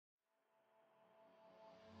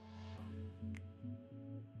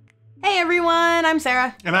Hey everyone, I'm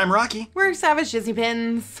Sarah. And I'm Rocky. We're Savage Disney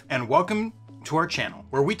Pins. And welcome to our channel,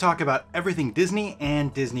 where we talk about everything Disney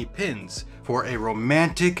and Disney Pins for a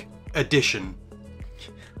romantic edition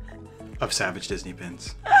of Savage Disney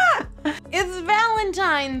Pins. It's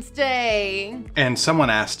Valentine's Day. And someone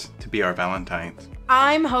asked to be our Valentines.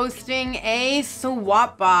 I'm hosting a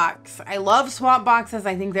swap box. I love swap boxes.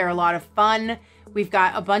 I think they're a lot of fun. We've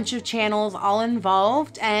got a bunch of channels all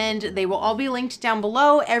involved and they will all be linked down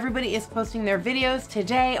below. Everybody is posting their videos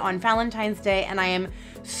today on Valentine's Day and I am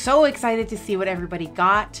so excited to see what everybody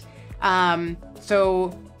got.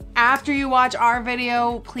 So after you watch our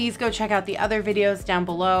video, please go check out the other videos down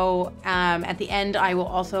below. At the end, I will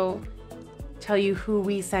also tell you who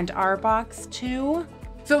we sent our box to.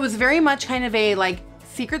 So it was very much kind of a like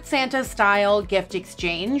Secret Santa style gift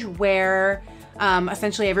exchange where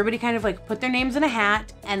essentially everybody kind of like put their names in a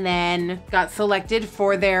hat and then got selected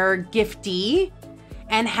for their giftee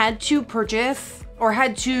and had to purchase or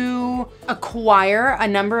had to acquire a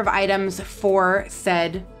number of items for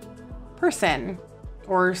said person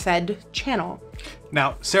or said channel.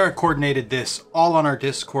 Now, Sarah coordinated this all on our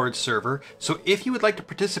Discord server, so if you would like to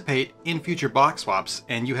participate in future box swaps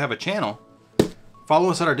and you have a channel, follow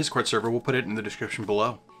us at our Discord server. We'll put it in the description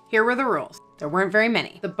below. Here were the rules. There weren't very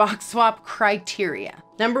many. The box swap criteria.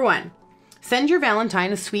 Number 1, send your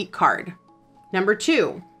Valentine a sweet card. Number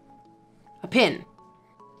 2, a pin,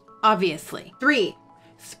 obviously. 3,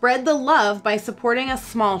 spread the love by supporting a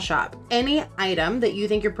small shop. Any item that you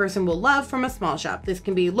think your person will love from a small shop. This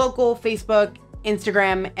can be local, Facebook,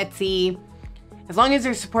 Instagram, Etsy, as long as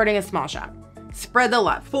they're supporting a small shop. Spread the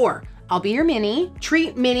love. 4, I'll be your Minnie.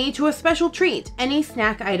 Treat Minnie to a special treat. Any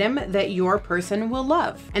snack item that your person will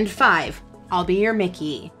love. And 5, I'll be your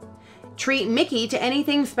Mickey. Treat Mickey to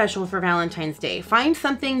anything special for Valentine's Day. Find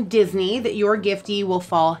something Disney that your giftee will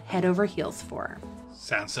fall head over heels for.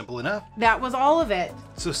 Sounds simple enough. That was all of it.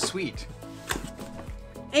 So sweet.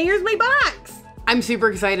 And here's my box. I'm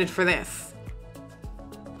super excited for this.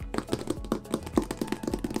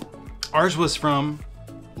 Ours was from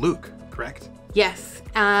Luke, correct? Yes.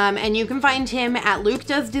 And you can find him at Luke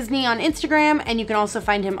Does Disney on Instagram, and you can also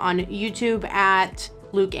find him on YouTube at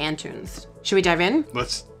Luke Antunes. Should we dive in?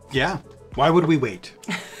 Yeah. Why would we wait?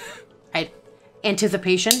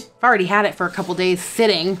 Anticipation. I've already had it for a couple days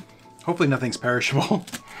sitting. Hopefully nothing's perishable.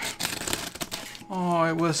 Oh,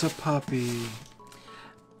 it was a puppy.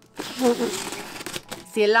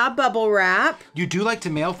 C'est la bubble wrap. You do like to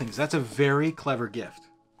mail things. That's a very clever gift.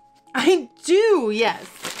 I do, yes.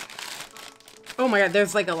 Oh my God,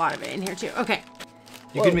 there's like a lot of it in here too. Okay.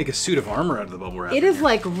 You could make a suit of armor out of the bubble wrap. It is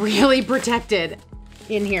like really protected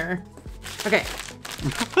in here. Okay.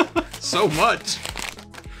 So much.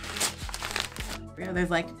 Yeah, there's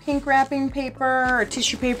like pink wrapping paper or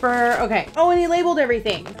tissue paper. Okay. Oh, and he labeled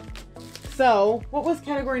everything. So what was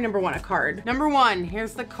category number 1? A card. Number 1,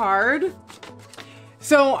 here's the card.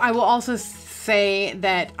 So I will also say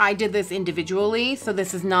that I did this individually. So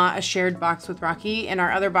this is not a shared box with Rocky. In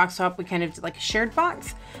our other box swap, we kind of did like a shared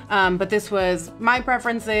box. But this was my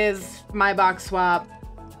preferences, my box swap.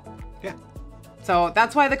 Yeah. So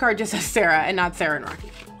that's why the card just says Sarah and not Sarah and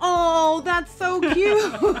Rocky. Oh, that's so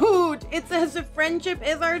cute. It says friendship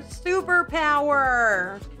is our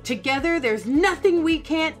superpower. Together, there's nothing we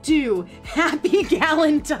can't do. Happy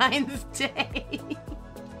Valentine's Day.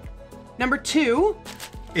 Number 2.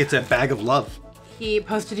 It's a bag of love. He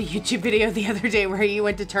posted a YouTube video the other day where he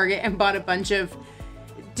went to Target and bought a bunch of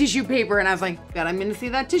tissue paper. And I was like, God, I'm going to see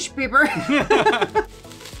that tissue paper.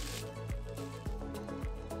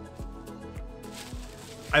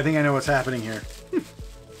 I think I know what's happening here.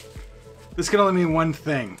 This can only mean one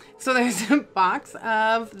thing. So there's a box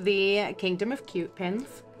of the Kingdom of Cute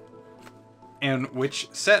pins. And which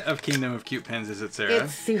set of Kingdom of Cute pins is it, Sarah?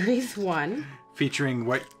 It's series 1. Featuring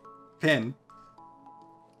what pin?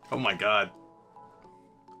 Oh my God.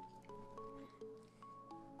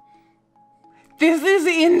 This is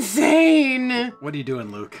insane. What are you doing,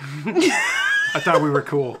 Luke? I thought we were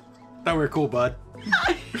cool. Thought we were cool, bud.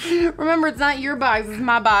 Remember, it's not your box, it's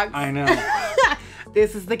my box. I know.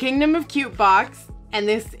 This is the Kingdom of Cute box, and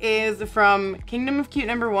this is from Kingdom of Cute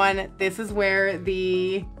number 1. This is where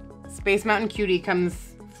the Space Mountain Cutie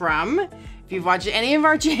comes from. If you've watched any of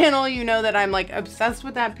our channel, you know that I'm like obsessed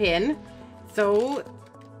with that pin. So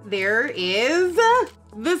there is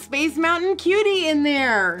the Space Mountain Cutie in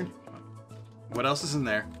there. What else is in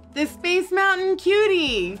there? The Space Mountain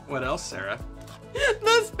Cutie. What else, Sarah?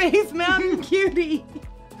 The Space Mountain Cutie.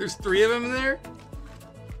 There's 3 of them in there?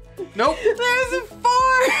 Nope. There's 4.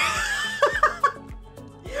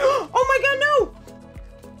 Oh my God, no.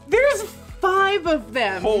 There's 5 of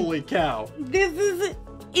them. Holy cow. This is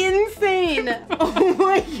insane. Oh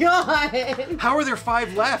my God. How are there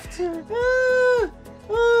 5 left?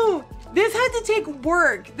 Oh, this had to take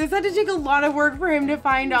work. This had to take a lot of work for him to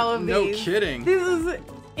find all of these. No kidding. This is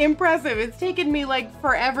impressive. It's taken me like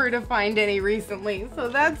forever to find any recently, so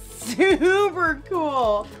that's super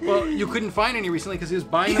cool. Well, you couldn't find any recently because he was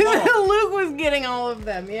buying them all. Luke was getting all of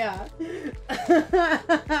them, yeah.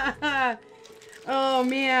 Oh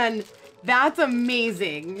man, that's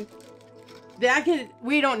amazing.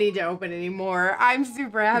 We don't need to open anymore. I'm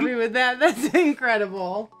super happy with that. That's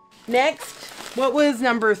incredible. Next, what was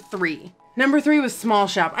number 3? Number 3 was small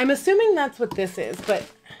shop. I'm assuming that's what this is, but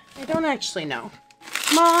I don't actually know.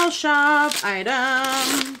 Small shop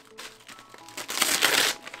item.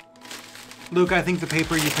 Luke, I think the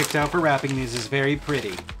paper you picked out for wrapping these is very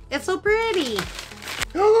pretty. It's so pretty.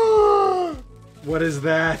 What is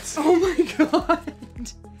that? Oh my God.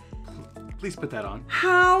 Please put that on.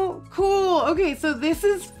 How cool. Okay, so this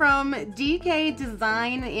is from DK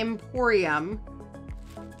Design Emporium.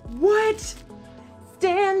 What?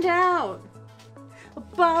 Stand out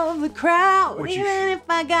above the crowd. Even if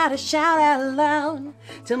I gotta shout out loud,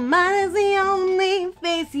 till mine is the only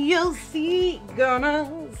face you'll see.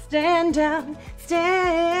 Gonna stand out,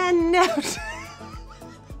 stand out.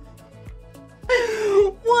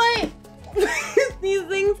 What? These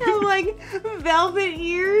things have like velvet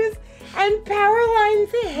ears and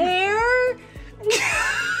Powerline's hair.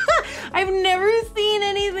 I've never seen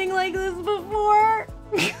anything like this before.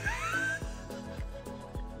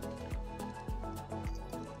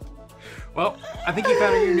 Well, I think you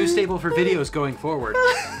found your new staple for videos going forward.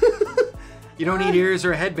 You don't need ears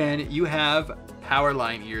or a headband. You have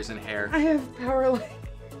Powerline ears and hair. I have Powerline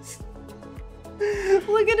ears.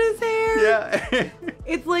 Look at his hair. Yeah.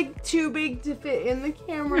 It's like too big to fit in the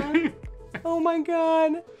camera. Oh my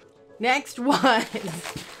God. Next was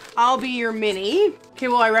I'll Be Your Mini. Okay,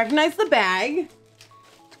 well, I recognize the bag.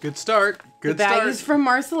 Good start. Good start. The bag start. is from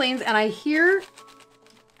Marceline's, and I hear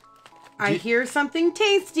something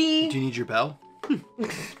tasty. Do you need your bell?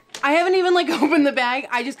 I haven't even like opened the bag.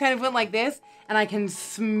 I just kind of went like this, and I can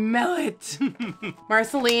smell it.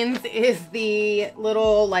 Marceline's is the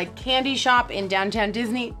little like candy shop in downtown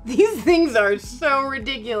Disney. These things are so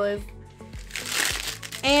ridiculous.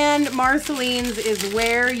 And Marceline's is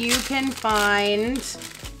where you can find...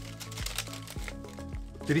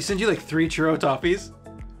 Did he send you like 3 churro toffees?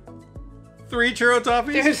 3 churro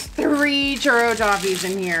toffees? There's 3 churro toffees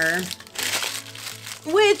in here.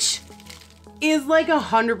 Which is like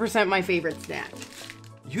 100% my favorite snack.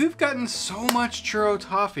 You've gotten so much churro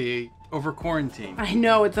toffee over quarantine. I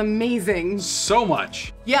know, it's amazing. So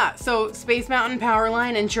much. Yeah, so Space Mountain,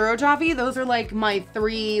 Powerline, and churro toffee, those are like my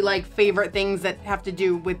 3 like favorite things that have to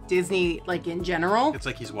do with Disney like in general. It's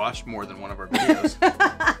like he's watched more than one of our videos.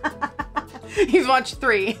 He's watched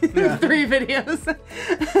 3. Yeah. 3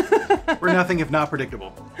 videos. We're nothing if not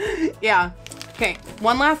predictable. Yeah. Okay,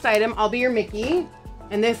 one last item. I'll Be Your Mickey.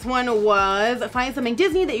 And this one was find something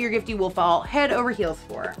Disney that your giftee will fall head over heels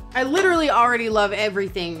for. I literally already love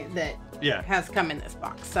everything that has come in this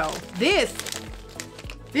box. So this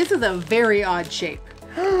is a very odd shape.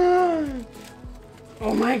 Oh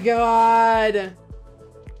my God.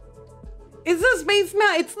 It's the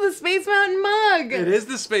Space Mountain mug. It is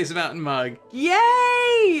the Space Mountain mug.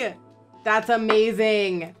 Yay! That's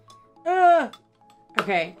amazing.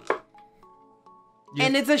 Okay.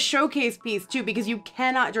 And it's a showcase piece too, because you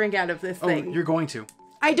cannot drink out of this thing. Oh, you're going to.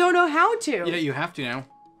 I don't know how to. Yeah, you have to now.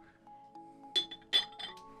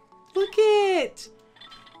 Look it.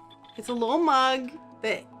 It's a little mug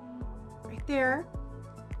that right there.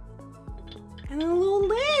 And a little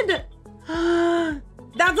lid.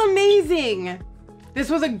 That's amazing. This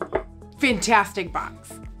was a fantastic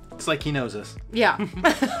box. It's like he knows us. Yeah.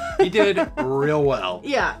 He did real well.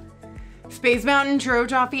 Yeah. Space Mountain, churro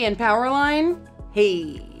toffee, and Powerline.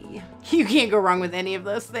 Hey, you can't go wrong with any of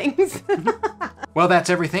those things. Well, that's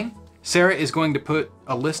everything. Sarah is going to put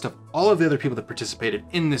a list of all of the other people that participated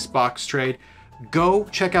in this box trade. Go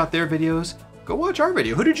check out their videos. Go watch our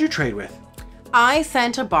video. Who did you trade with? I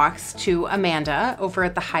sent a box to Amanda over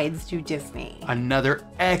at the Hydes Do Disney. Another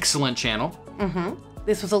excellent channel.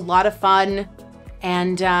 This was a lot of fun,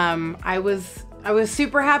 and I was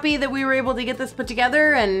super happy that we were able to get this put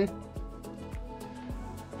together and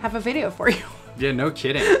have a video for you. Yeah, no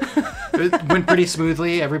kidding. It went pretty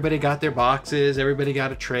smoothly. Everybody got their boxes. Everybody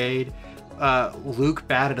got a trade. Luke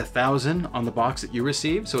batted 1,000 on the box that you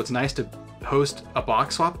received, so it's nice to host a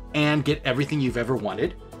box swap and get everything you've ever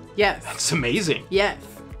wanted. Yes. That's amazing. Yes.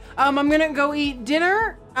 I'm gonna go eat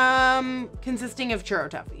dinner consisting of churro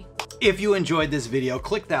toffee. If you enjoyed this video,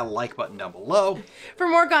 click that like button down below. For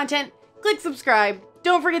more content, click subscribe.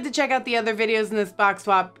 Don't forget to check out the other videos in this box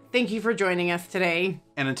swap. Thank you for joining us today.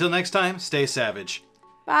 And until next time, stay savage.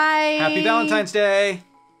 Bye. Happy Valentine's Day.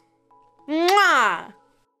 Mwah.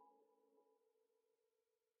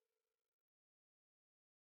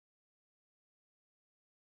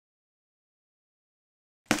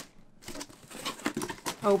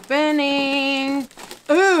 Opening.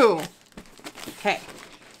 Ooh. Okay.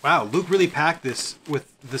 Wow, Luke really packed this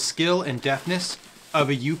with the skill and deftness of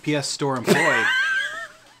a UPS store employee.